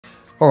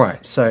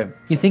Alright, so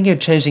you're thinking of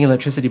changing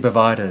electricity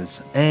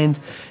providers, and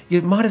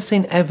you might have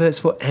seen adverts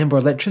for Amber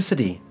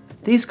Electricity.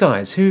 These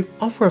guys who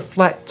offer a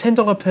flat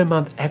 $10 per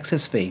month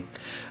access fee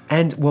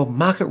and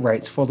market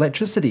rates for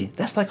electricity.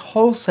 That's like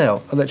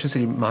wholesale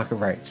electricity market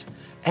rates.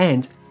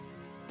 And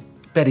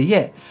better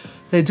yet,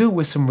 they do it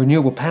with some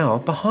renewable power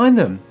behind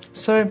them.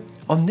 So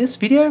on this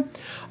video,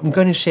 I'm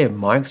going to share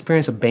my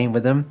experience of being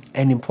with them,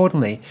 and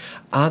importantly,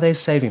 are they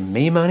saving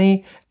me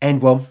money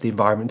and the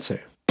environment too.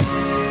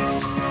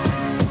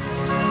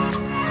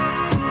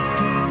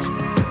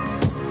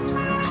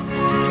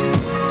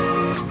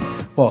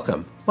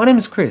 Welcome, my name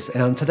is Chris,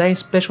 and on today's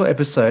special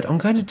episode I'm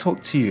going to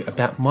talk to you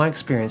about my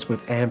experience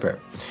with Amber.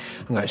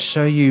 I'm going to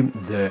show you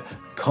the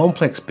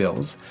complex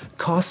bills,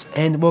 costs,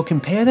 and we'll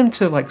compare them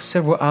to like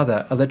several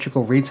other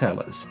electrical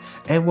retailers.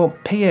 And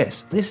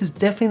PS, this is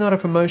definitely not a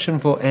promotion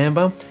for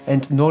Amber,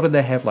 and nor do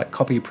they have like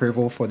copy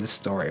approval for this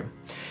story.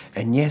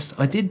 And yes,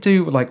 I did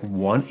do like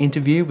one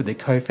interview with the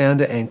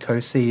co-founder and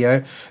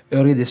co-CEO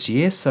earlier this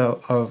year,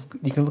 so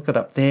you can look it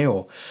up there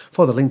or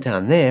follow the link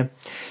down there.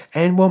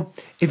 And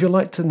if you'd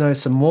like to know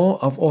some more,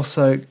 I've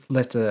also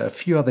left a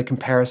few other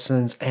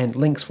comparisons and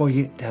links for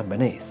you down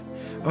beneath.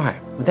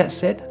 Alright, with that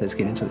said, let's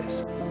get into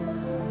this.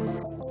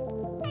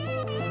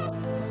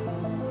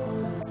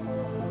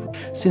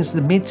 Since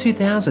the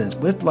mid-2000s,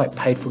 we've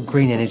paid for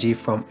green energy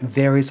from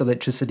various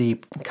electricity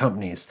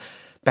companies.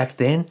 Back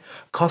then,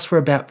 costs were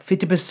about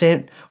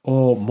 50%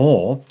 or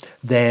more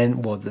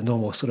than the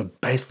normal sort of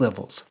base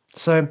levels.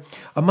 So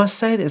I must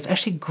say that it's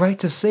actually great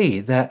to see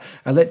that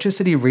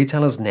electricity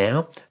retailers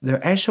now,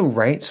 their actual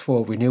rates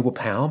for renewable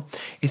power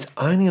is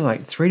only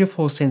like 3 to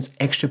 4 cents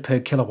extra per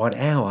kilowatt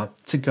hour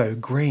to go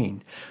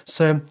green.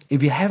 So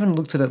if you haven't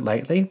looked at it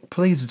lately,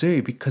 please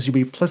do, because you'll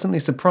be pleasantly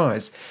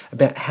surprised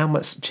about how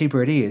much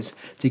cheaper it is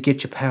to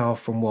get your power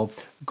from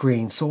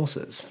green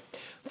sources.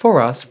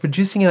 For us,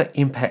 reducing our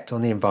impact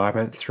on the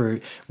environment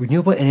through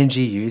renewable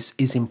energy use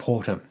is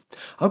important.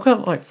 I've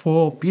got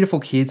 4 beautiful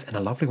kids and a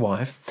lovely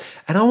wife,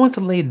 and I want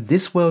to leave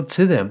this world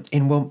to them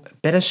in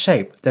better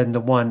shape than the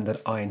one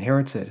that I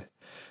inherited.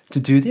 To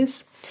do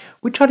this,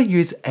 we try to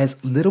use as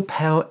little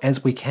power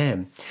as we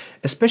can,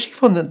 especially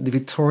from the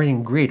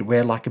Victorian grid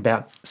where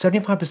about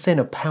 75%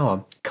 of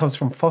power comes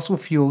from fossil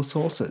fuel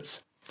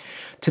sources.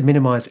 To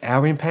minimize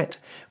our impact,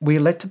 we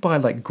elect to buy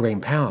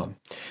green power.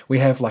 We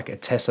have a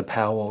Tesla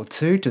Powerwall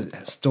 2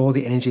 to store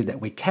the energy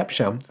that we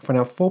capture from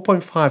our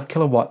 4.5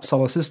 kilowatt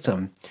solar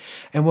system.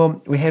 And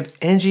we have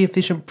energy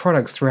efficient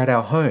products throughout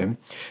our home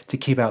to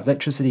keep our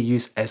electricity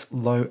use as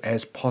low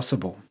as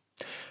possible.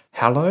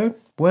 How low?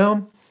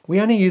 Well,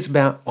 we only use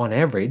about, on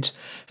average,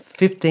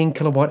 15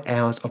 kilowatt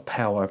hours of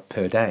power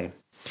per day.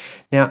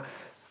 Now,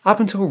 up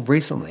until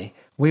recently,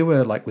 we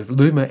were with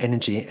Luma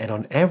Energy, and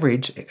on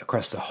average,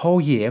 across the whole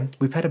year,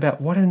 we paid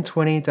about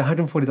 $120 to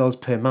 $140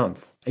 per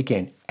month.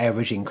 Again,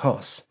 averaging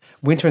costs.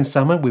 Winter and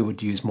summer, we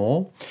would use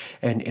more,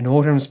 and in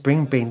autumn and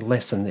spring, being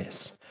less than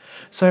this.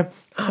 So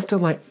after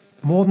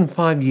more than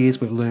 5 years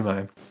with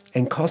Luma,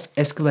 and costs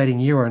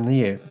escalating year on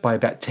year by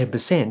about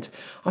 10%,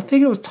 I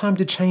figured it was time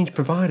to change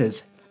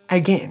providers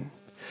again.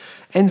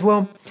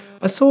 And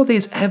I saw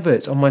these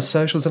adverts on my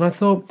socials and I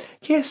thought,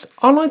 yes,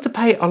 I'd like to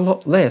pay a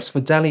lot less for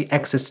daily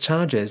access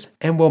charges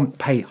and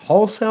pay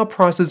wholesale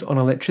prices on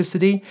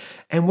electricity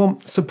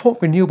and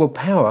support renewable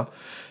power.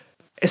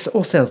 It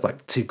all sounds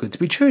like too good to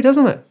be true,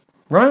 doesn't it?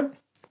 Right?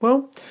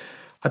 Well,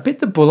 I bit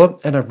the bullet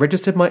and I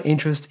registered my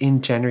interest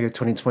in January of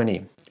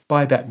 2020.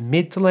 By about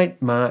mid to late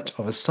March,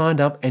 I was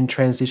signed up and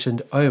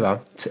transitioned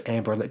over to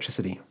Amber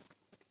Electricity.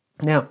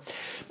 Now,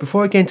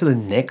 before I get into the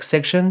next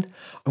section,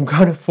 I'm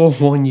going to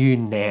forewarn you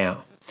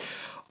now.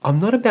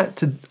 I'm about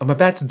to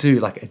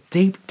do a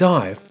deep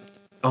dive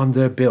on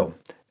the bill,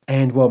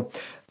 and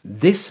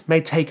this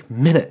may take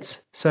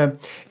minutes. So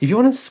if you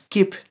want to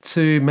skip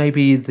to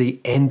maybe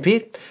the end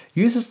bit,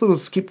 use this little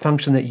skip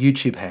function that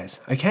YouTube has,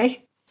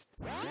 okay?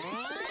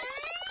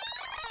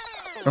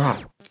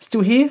 Alright,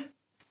 still here?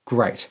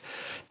 Great.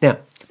 Now,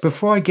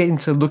 before I get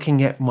into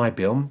looking at my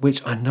bill,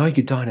 which I know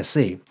you're dying to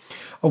see,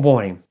 a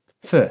warning.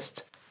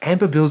 First,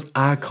 Amber bills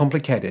are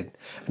complicated,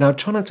 and I'll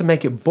try not to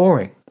make it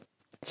boring.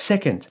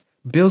 Second,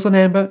 bills on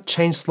Amber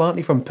change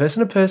slightly from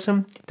person to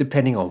person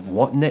depending on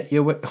what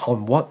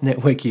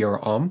network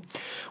you're on,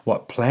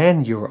 what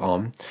plan you're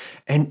on,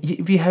 and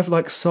if you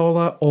have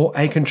solar or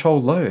a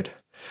controlled load.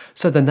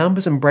 So the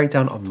numbers and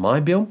breakdown on my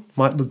bill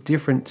might look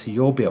different to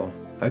your bill.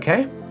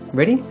 Okay?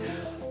 Ready?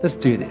 Let's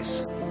do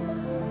this.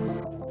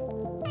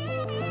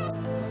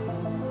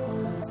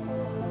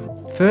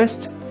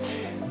 First,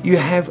 you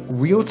have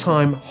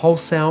real-time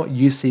wholesale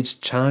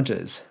usage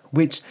charges,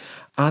 which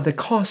are the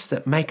costs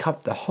that make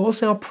up the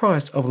wholesale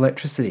price of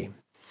electricity.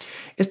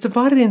 It's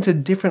divided into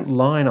different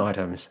line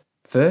items.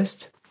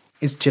 First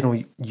is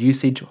general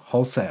usage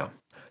wholesale.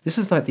 This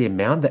is the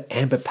amount that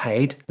Amber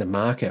paid the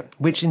market,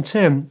 which in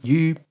turn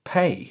you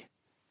pay.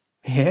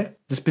 Yeah,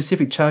 the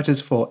specific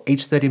charges for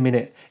each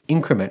 30-minute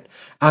increment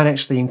aren't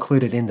actually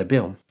included in the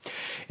bill.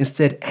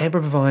 Instead, Amber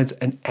provides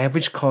an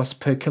average cost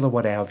per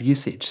kilowatt hour of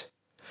usage.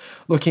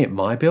 Looking at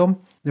my bill,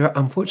 there are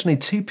unfortunately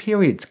 2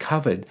 periods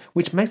covered,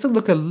 which makes it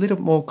look a little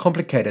more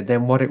complicated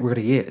than what it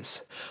really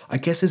is. I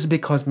guess this is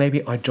because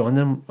maybe I joined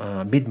them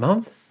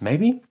mid-month,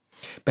 maybe?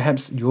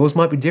 Perhaps yours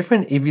might be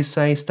different if you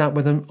say start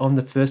with them on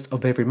the 1st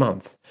of every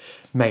month.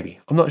 Maybe.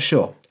 I'm not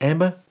sure.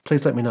 Amber,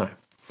 please let me know.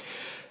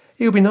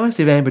 It would be nice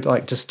if Amber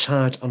just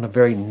charged on a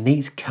very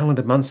neat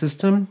calendar month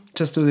system.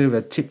 Just a little bit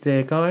of a tip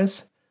there,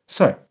 guys.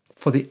 So,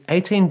 for the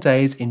 18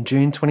 days in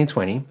June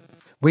 2020,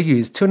 we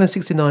used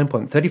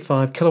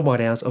 269.35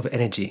 kilowatt hours of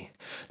energy.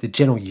 The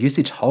general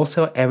usage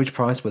wholesale average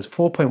price was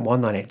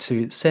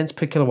 4.1982 cents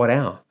per kilowatt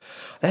hour.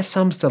 That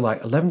sums to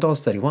like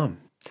 $11.31.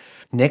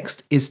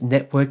 Next is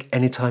network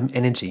anytime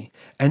energy,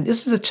 and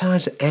this is a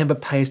charge that Amber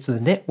pays to the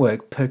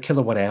network per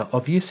kilowatt hour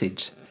of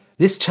usage.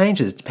 This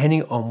changes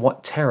depending on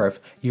what tariff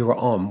you are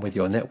on with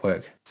your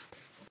network.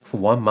 For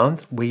 1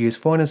 month, we use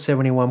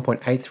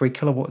 471.83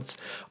 kilowatts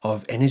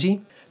of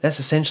energy. That's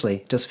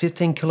essentially just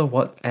 15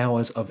 kilowatt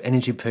hours of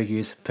energy per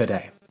use per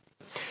day.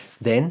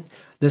 Then,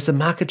 there's the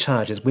market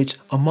charges, which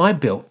on my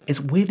bill is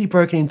weirdly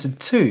broken into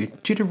 2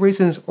 due to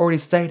reasons already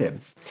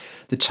stated.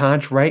 The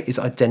charge rate is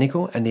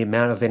identical and the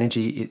amount of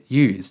energy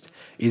used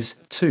is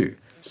 2.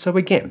 So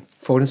again,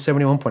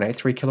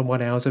 471.83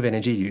 kilowatt hours of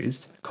energy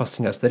used,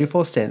 costing us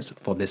 34 cents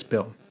for this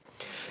bill.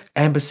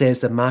 Amber says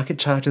the market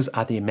charges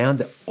are the amount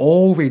that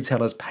all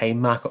retailers pay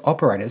market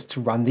operators to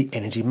run the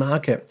energy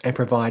market and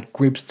provide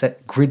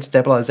grid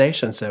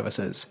stabilization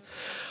services.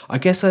 I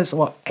guess that's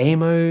what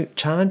AMO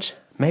charge,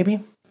 maybe?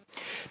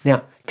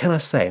 Now, can I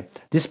say,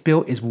 this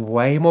bill is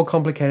way more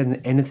complicated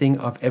than anything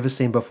I've ever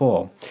seen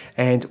before.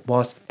 And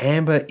whilst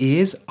Amber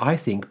is, I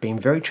think, being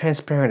very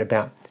transparent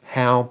about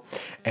how,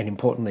 and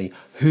importantly,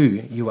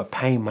 who you are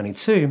paying money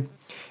to,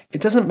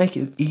 it doesn't make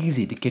it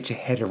easy to get your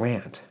head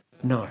around.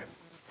 No.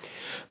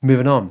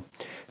 Moving on.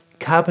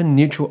 Carbon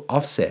neutral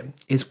offset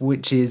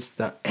which is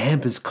the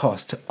Amber's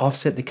cost to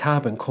offset the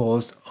carbon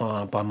caused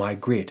by my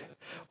grid.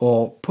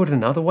 Or put it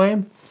another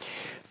way,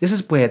 this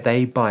is where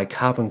they buy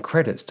carbon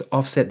credits to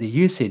offset the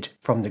usage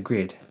from the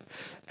grid.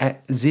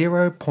 At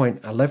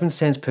 0.11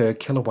 cents per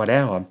kilowatt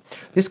hour,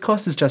 this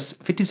cost is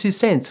just 52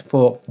 cents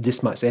for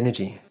this much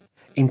energy.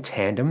 In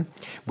tandem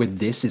with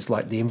this is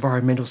like the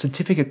environmental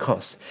certificate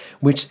cost,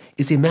 which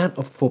is the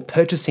amount for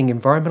purchasing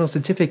environmental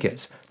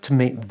certificates to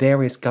meet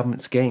various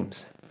government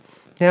schemes.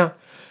 Now,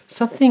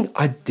 something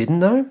I didn't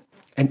know,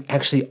 and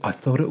actually I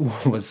thought it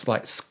was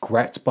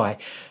scrapped by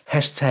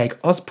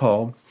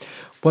 #Ozpol,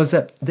 was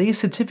that these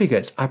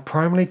certificates are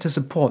primarily to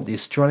support the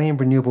Australian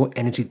Renewable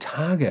Energy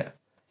Target.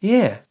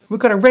 Yeah, we've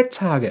got a red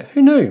target.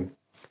 Who knew?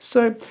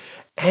 So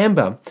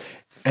Amber,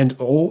 and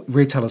all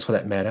retailers for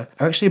that matter,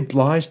 are actually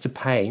obliged to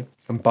pay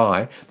and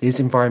buy these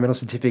environmental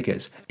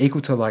certificates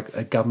equal to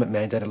a government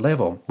mandated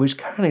level, which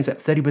currently is at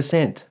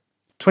 20%.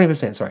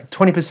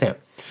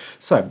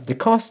 So the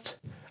cost,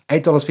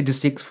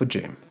 $8.56 for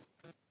June.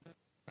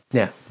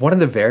 Now, one of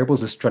the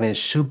variables Australians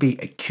should be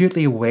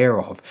acutely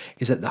aware of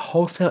is that the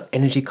wholesale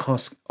energy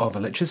cost of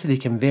electricity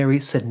can vary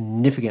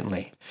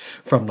significantly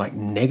from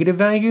negative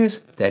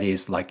values, that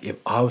is if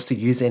I was to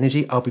use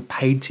energy, I'll be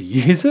paid to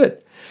use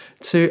it,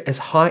 to as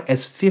high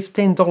as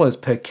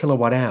 $15 per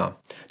kilowatt hour.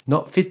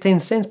 Not 15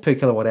 cents per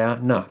kilowatt hour,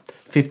 no,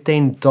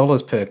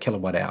 $15 per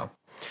kilowatt hour.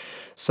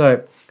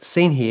 So,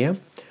 seen here,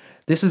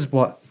 this is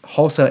what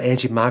wholesale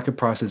energy market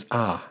prices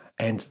are,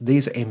 and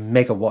these are in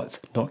megawatts,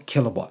 not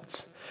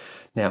kilowatts.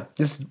 Now,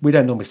 we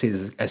don't normally see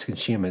this as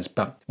consumers,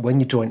 but when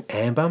you join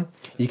Amber,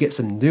 you get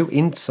some new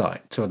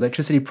insight to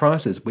electricity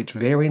prices which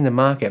vary in the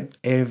market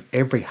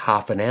every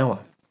half an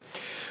hour.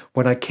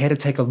 When I care to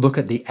take a look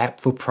at the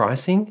app for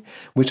pricing,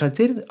 which I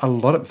did a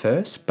lot at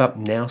first, but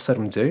now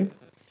seldom do,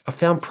 I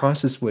found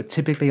prices were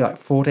typically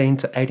 14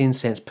 to 18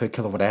 cents per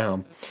kilowatt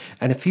hour,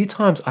 and a few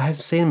times I have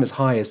seen them as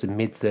high as the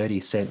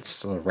mid-30 cents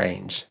sort of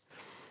range.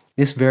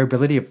 This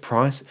variability of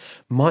price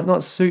might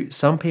not suit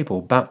some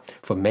people, but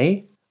for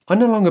me, I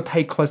no longer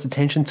pay close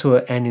attention to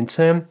it and in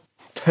turn,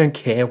 don't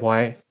care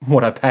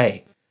what I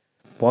pay.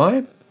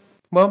 Why?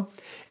 Well,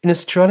 in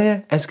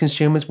Australia, as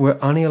consumers, we're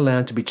only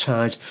allowed to be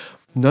charged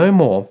no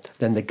more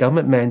than the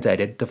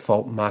government-mandated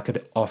default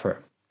market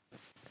offer.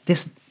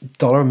 This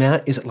dollar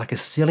amount is like a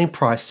ceiling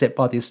price set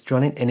by the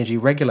Australian Energy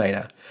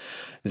Regulator.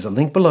 There's a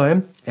link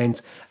below, and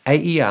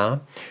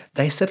AER,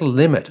 they set a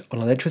limit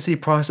on electricity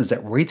prices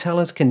that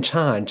retailers can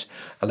charge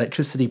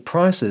electricity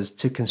prices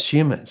to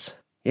consumers.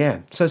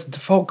 Yeah, so it's a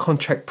default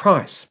contract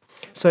price.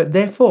 So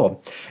therefore,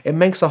 it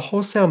makes a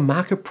wholesale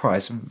market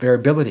price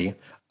variability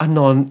a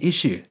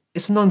non-issue.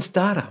 It's a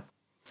non-starter.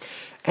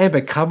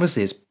 Amber covers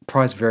this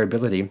price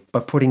variability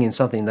by putting in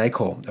something they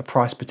call a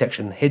price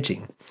protection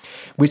hedging,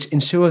 which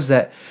ensures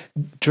that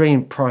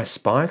during price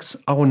spikes,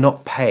 I will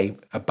not pay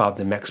above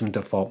the maximum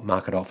default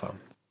market offer.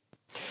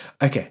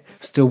 Okay,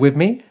 still with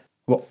me?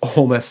 We're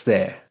almost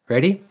there.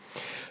 Ready?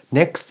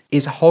 Next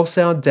is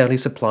wholesale daily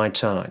supply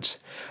charge.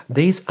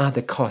 These are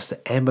the costs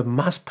that Amber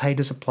must pay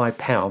to supply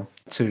power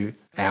to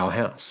our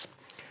house.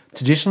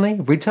 Traditionally,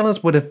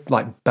 retailers would have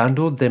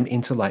bundled them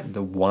into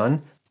the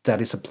one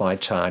daily supply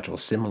charge or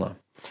similar.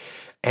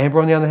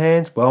 Amber, on the other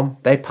hand, well,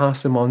 they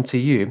pass them on to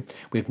you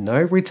with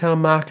no retail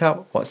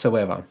markup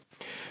whatsoever.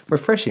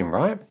 Refreshing,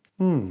 right?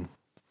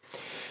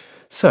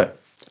 So,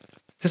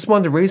 this is one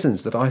of the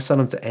reasons that I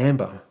signed up to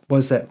Amber,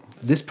 was that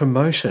this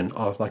promotion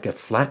of like a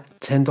flat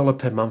 $10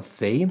 per month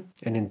fee,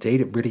 and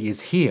indeed it really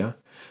is here,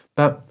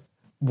 but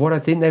what I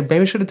think they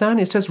maybe should have done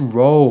is just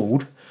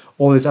rolled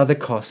all those other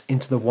costs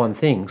into the one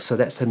thing. So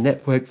that's the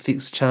network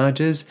fixed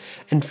charges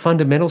and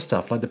fundamental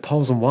stuff like the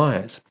poles and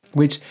wires,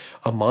 which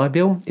on my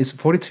bill is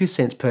 42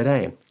 cents per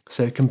day.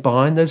 So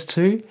combine those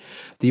two,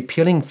 the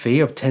appealing fee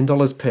of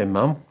 $10 per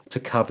month to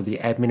cover the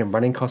admin and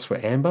running costs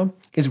for Amber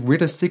is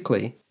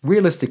realistically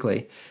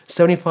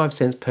 75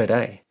 cents per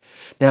day.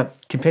 Now,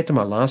 compared to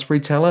my last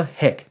retailer,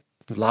 heck,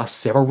 the last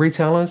several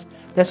retailers,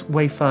 that's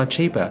way far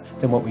cheaper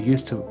than what we're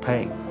used to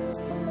paying.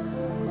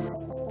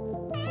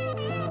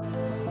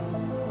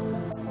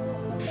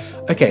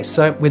 Okay,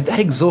 so with that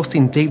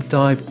exhausting deep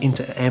dive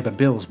into Amber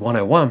Bills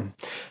 101,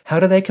 how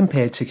do they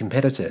compare to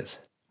competitors?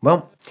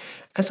 Well,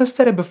 as I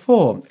stated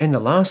before in the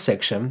last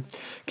section,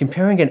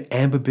 comparing an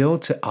Amber bill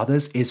to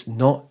others is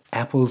not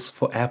apples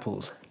for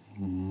apples.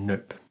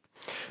 Nope.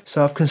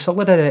 So I've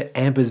consolidated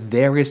Amber's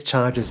various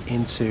charges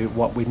into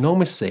what we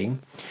normally see,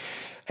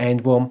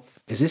 and well,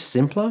 is this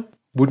simpler?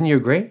 Wouldn't you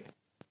agree?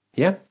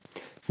 Yeah?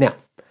 Now,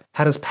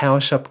 how does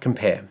PowerShop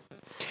compare?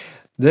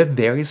 The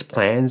various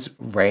plans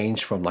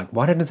range from like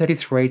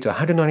 $133 to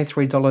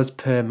 $193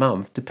 per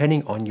month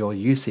depending on your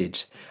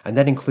usage. And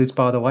that includes,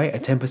 by the way, a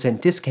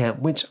 10% discount,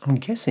 which I'm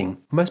guessing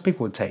most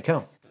people would take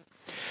up.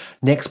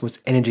 Next was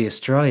Energy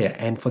Australia,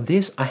 and for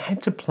this I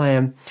had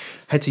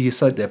to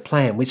select their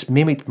plan which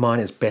mimicked mine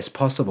as best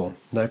possible,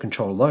 no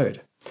control load.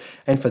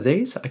 And for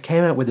these, I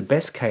came out with the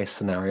best case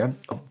scenario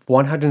of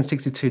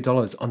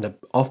 $162 on the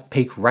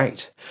off-peak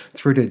rate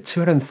through to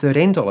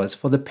 $213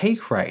 for the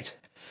peak rate.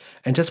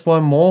 And just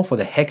one more for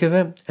the heck of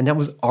it, and that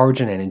was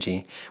Origin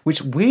Energy,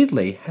 which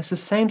weirdly has the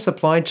same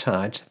supply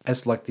charge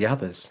as like the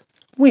others.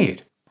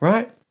 Weird,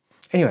 right?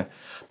 Anyway,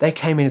 they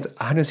came in at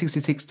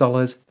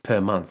 $166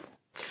 per month.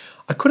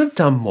 I could have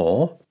done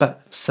more,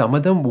 but some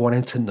of them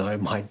wanted to know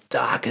my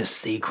darkest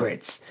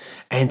secrets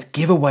and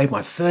give away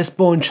my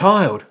firstborn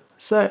child,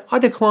 so I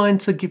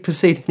declined to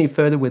proceed any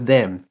further with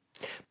them.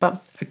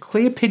 But a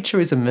clear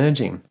picture is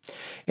emerging,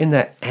 in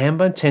that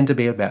Amber tend to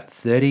be about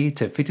 $30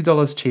 to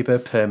 $50 cheaper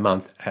per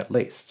month at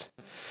least.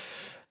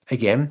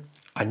 Again,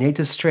 I need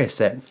to stress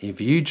that if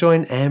you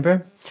join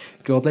Amber,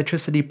 your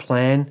electricity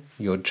plan,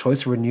 your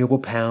choice of renewable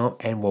power,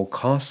 and well,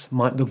 costs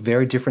might look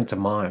very different to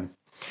mine.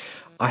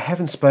 I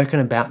haven't spoken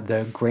about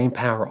the green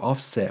power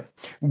offset,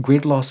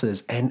 grid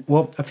losses, and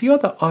well, a few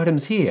other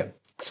items here.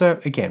 So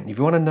again, if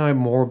you want to know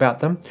more about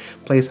them,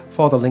 please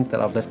follow the link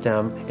that I've left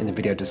down in the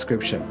video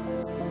description.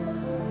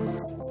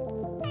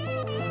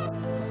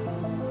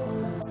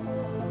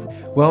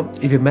 Well,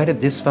 if you've made it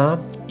this far,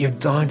 you're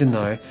dying to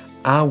know,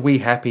 are we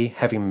happy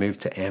having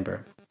moved to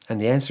Amber? And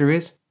the answer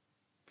is,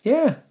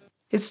 yeah,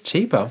 it's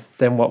cheaper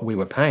than what we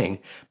were paying,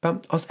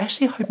 but I was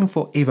actually hoping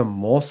for even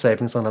more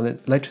savings on an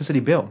electricity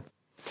bill.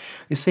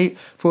 You see,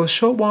 for a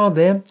short while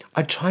there,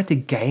 I tried to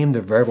game the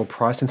variable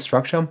pricing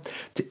structure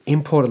to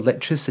import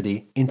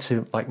electricity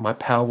into like my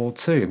Powerwall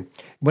 2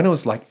 when it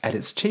was like at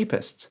its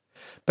cheapest.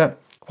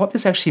 But what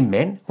this actually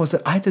meant was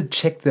that I had to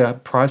check the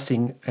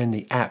pricing in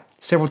the app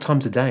several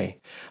times a day,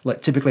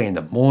 like typically in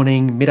the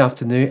morning,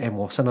 mid-afternoon, and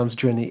well, sometimes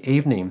during the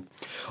evening,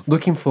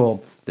 looking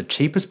for the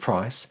cheapest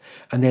price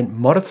and then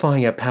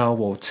modifying our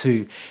Powerwall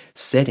 2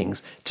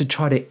 settings to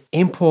try to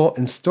import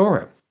and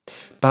store it.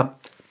 But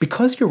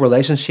because your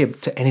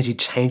relationship to energy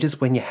changes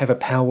when you have a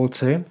Powerwall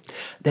 2,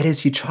 that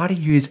is, you try to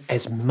use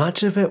as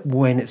much of it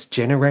when it's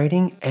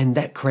generating, and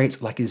that creates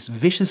like this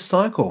vicious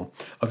cycle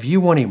of you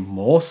wanting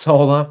more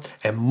solar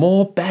and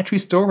more battery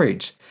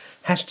storage.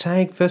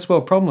 Hashtag first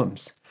world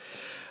problems.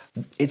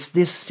 It's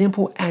this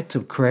simple act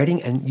of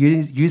creating and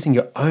using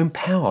your own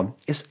power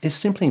is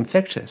simply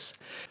infectious.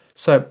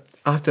 So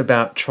after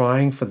about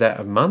trying for that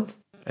a month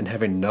and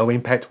having no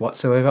impact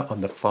whatsoever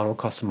on the final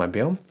cost of my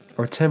bill,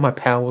 I returned my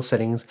Powerwall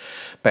settings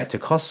back to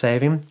cost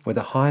saving with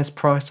the highest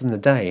price in the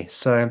day.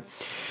 So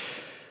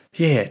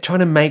yeah, trying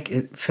to make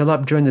it fill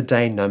up during the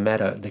day no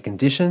matter the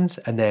conditions,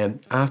 and then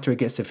after it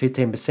gets to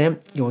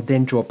 15%, you'll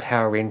then draw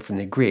power in from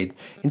the grid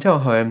into our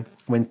home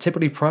when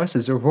typically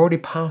prices are already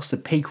past the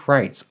peak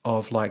rates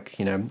of like,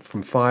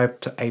 from 5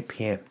 to 8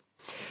 p.m.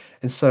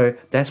 And so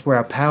that's where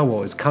our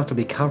Powerwall is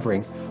comfortably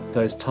covering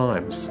those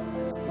times.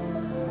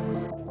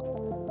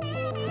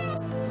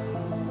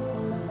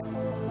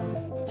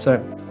 So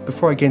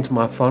before I get into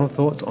my final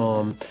thoughts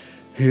on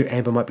who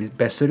Amber might be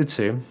best suited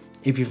to,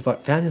 if you've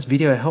found this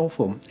video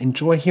helpful,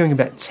 enjoy hearing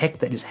about tech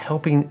that is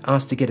helping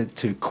us to get it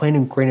to clean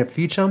and greener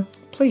future,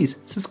 please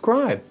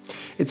subscribe.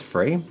 It's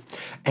free.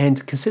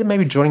 And consider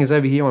maybe joining us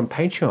over here on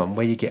Patreon,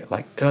 where you get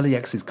early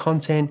access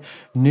content,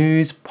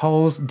 news,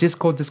 polls,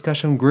 Discord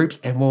discussion groups,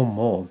 and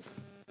more.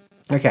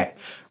 Okay,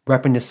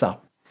 wrapping this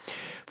up.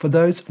 For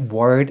those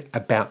worried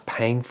about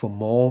paying for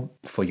more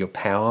for your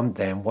power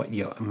than what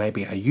you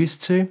maybe are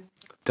used to,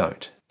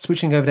 don't.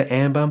 Switching over to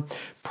Amber,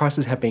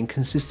 prices have been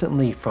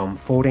consistently from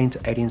 14 to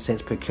 18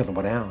 cents per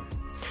kilowatt hour.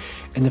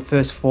 In the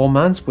first 4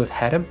 months we've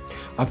had it,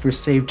 I've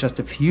received just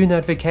a few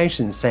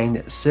notifications saying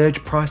that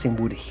surge pricing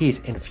would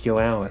hit in a few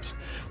hours.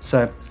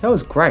 So that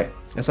was great,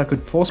 as I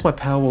could force my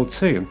Powerwall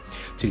 2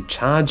 to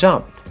charge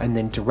up and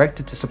then direct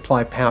it to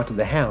supply power to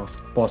the house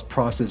whilst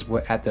prices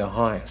were at their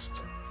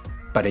highest.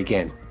 But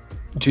again,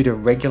 due to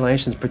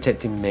regulations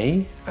protecting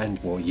me and,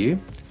 well, you,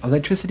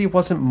 electricity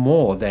wasn't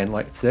more than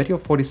like 30 or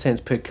 40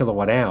 cents per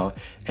kilowatt hour,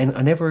 and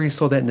I never really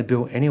saw that in the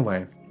bill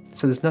anyway.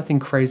 So there's nothing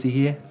crazy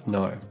here,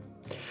 no.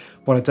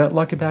 What I don't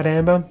like about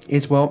Amber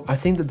is, well, I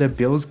think that their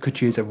bills could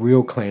use a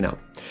real cleanup.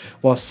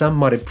 While some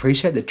might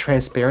appreciate the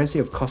transparency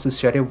of costs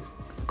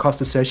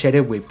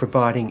associated with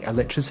providing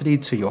electricity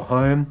to your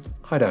home,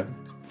 I don't.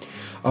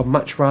 I'd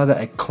much rather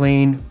a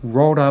clean,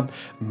 rolled up,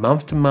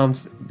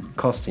 month-to-month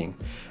costing,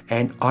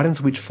 and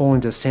items which fall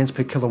into cents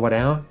per kilowatt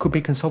hour could be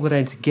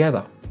consolidated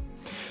together.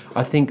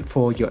 I think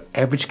for your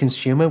average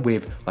consumer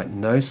with like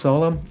no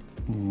solar,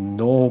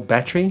 nor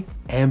battery,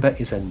 Amber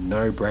is a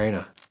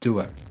no-brainer. Do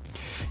it.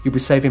 You'll be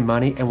saving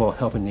money and while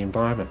helping the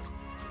environment.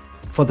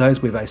 For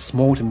those with a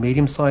small to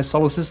medium-sized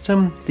solar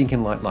system,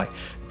 thinking like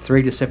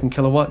 3 to 7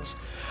 kilowatts,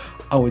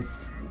 I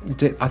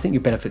think you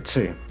benefit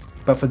too.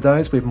 But for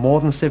those with more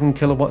than 7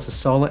 kilowatts of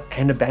solar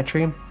and a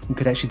battery, you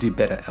could actually do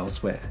better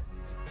elsewhere.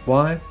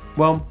 Why?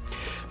 Well,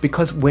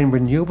 because when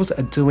renewables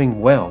are doing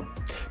well,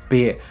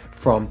 be it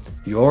from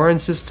your own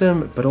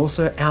system, but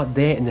also out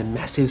there in the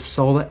massive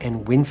solar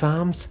and wind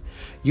farms,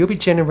 you'll be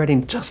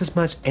generating just as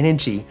much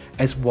energy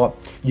as what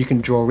you can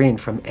draw in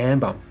from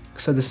Amber.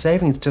 So the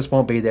savings just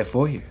won't be there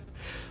for you.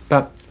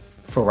 But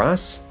for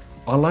us,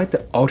 I like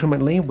that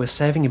ultimately we're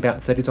saving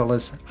about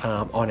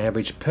 $30 on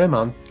average per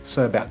month,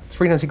 so about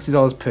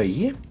 $360 per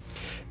year.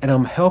 And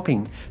I'm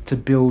helping to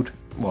build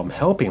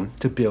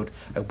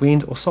a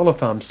wind or solar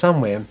farm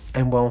somewhere,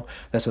 and well,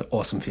 that's an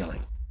awesome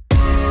feeling.